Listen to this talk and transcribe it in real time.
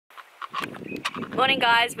Morning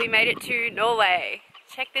guys, we made it to Norway.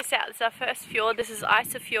 Check this out, this is our first fjord. This is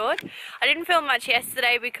Fjord. I didn't film much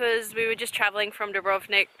yesterday because we were just travelling from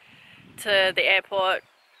Dubrovnik to the airport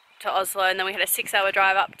to Oslo, and then we had a 6-hour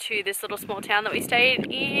drive up to this little small town that we stayed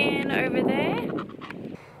in over there.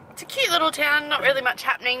 It's a cute little town, not really much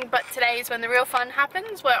happening, but today is when the real fun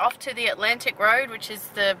happens. We're off to the Atlantic Road, which is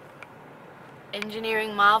the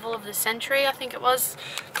engineering marvel of the century, I think it was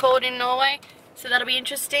called in Norway. So that'll be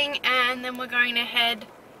interesting, and then we're going to head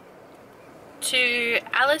to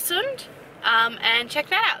Alesund and check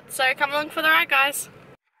that out. So come along for the ride, guys.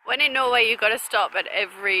 When in Norway, you've got to stop at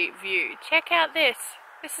every view. Check out this.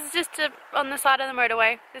 This is just on the side of the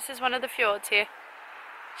motorway. This is one of the fjords here.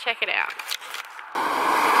 Check it out.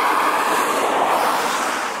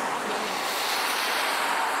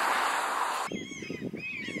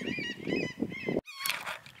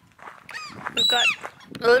 We've got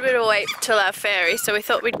a little bit of wait till our ferry, so we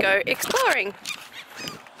thought we'd go exploring.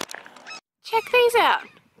 Check these out.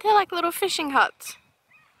 They're like little fishing huts.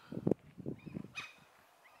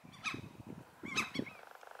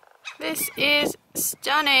 This is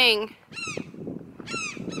stunning.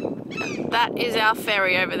 And that is our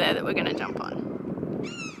ferry over there that we're going to jump on.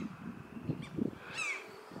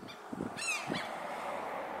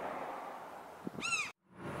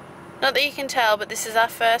 Not that you can tell, but this is our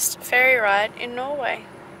first ferry ride in Norway.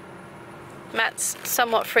 Matt's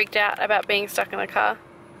somewhat freaked out about being stuck in the car.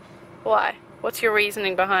 Why? What's your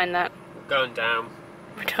reasoning behind that? We're going down.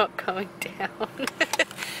 We're not going down.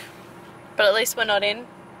 But at least we're not in.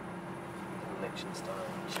 Liechtenstein.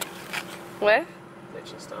 Where?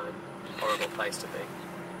 Liechtenstein. Horrible place to be.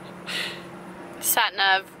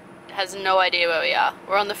 Sat-nav has no idea where we are.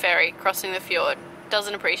 We're on the ferry, crossing the fjord.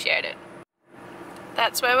 Doesn't appreciate it.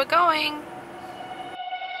 That's where we're going.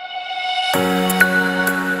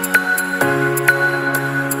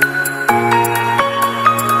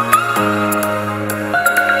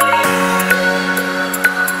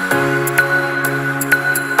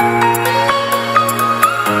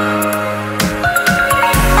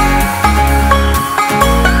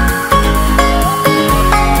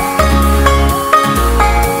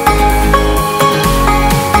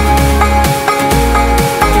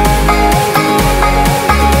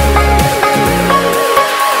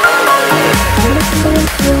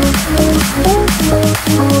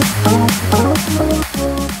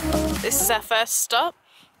 This is our first stop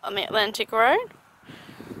on the Atlantic Road,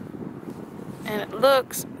 and it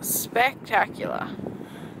looks spectacular.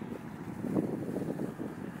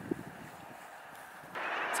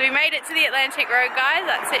 So we made it to the Atlantic Road, guys.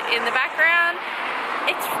 That's it in the background.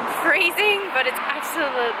 It's freezing, but it's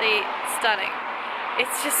absolutely stunning.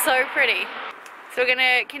 It's just so pretty. So we're going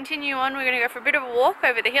to continue on. We're going to go for a bit of a walk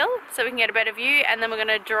over the hill so we can get a better view, and then we're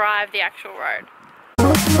going to drive the actual road.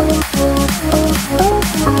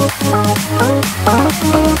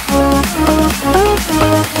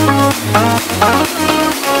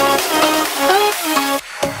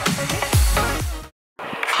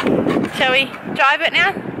 Shall we drive it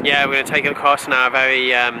now? Yeah, we're going to take it across in our very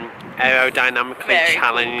aerodynamically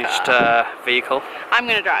challenged cool vehicle. I'm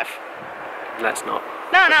going to drive. Let's not.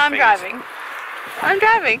 No, I'm driving. I'm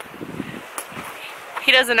driving.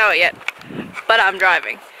 He doesn't know it yet, but I'm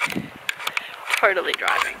driving. Totally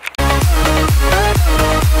driving.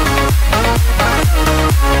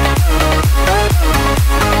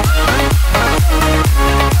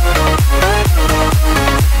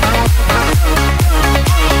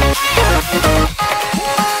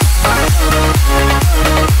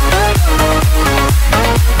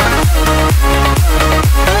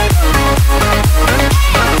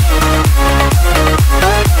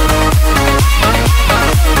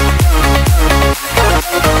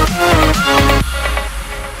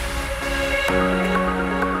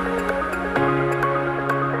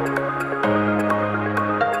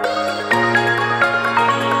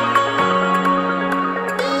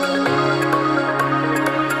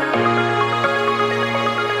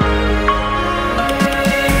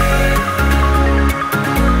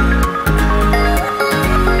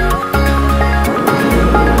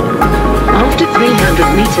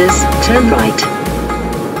 meters, turn right.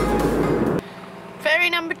 Ferry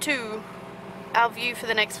number 2. Our view for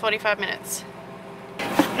the next 45 minutes.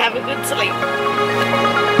 Have a good sleep.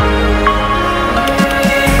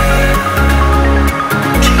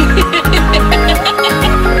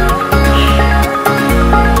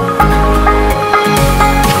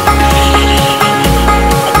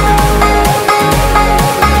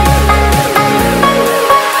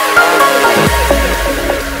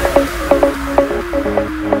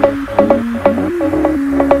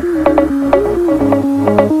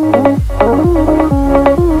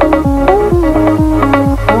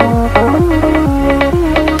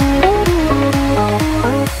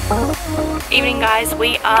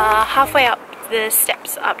 halfway up the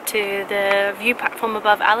steps up to the view platform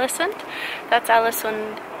above Alisund. That's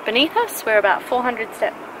Alisund beneath us. We're about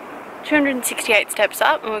 268 steps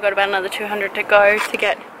up, and we've got about another 200 to go to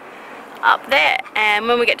get up there. And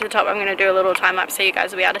when we get to the top, I'm going to do a little time lapse so you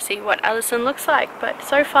guys will be able to see what Alisund looks like. But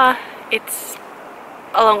so far, it's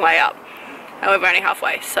a long way up, and we're only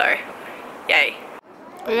halfway, so yay.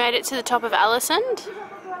 We made it to the top of Alisund.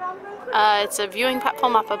 It's a viewing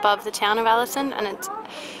platform up above the town of Alisund, and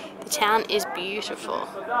the town is beautiful.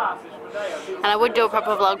 And I would do a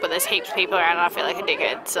proper vlog, but there's heaps of people around and I feel like a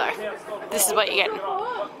dickhead, so this is what you're getting.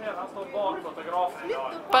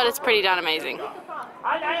 But it's pretty darn amazing.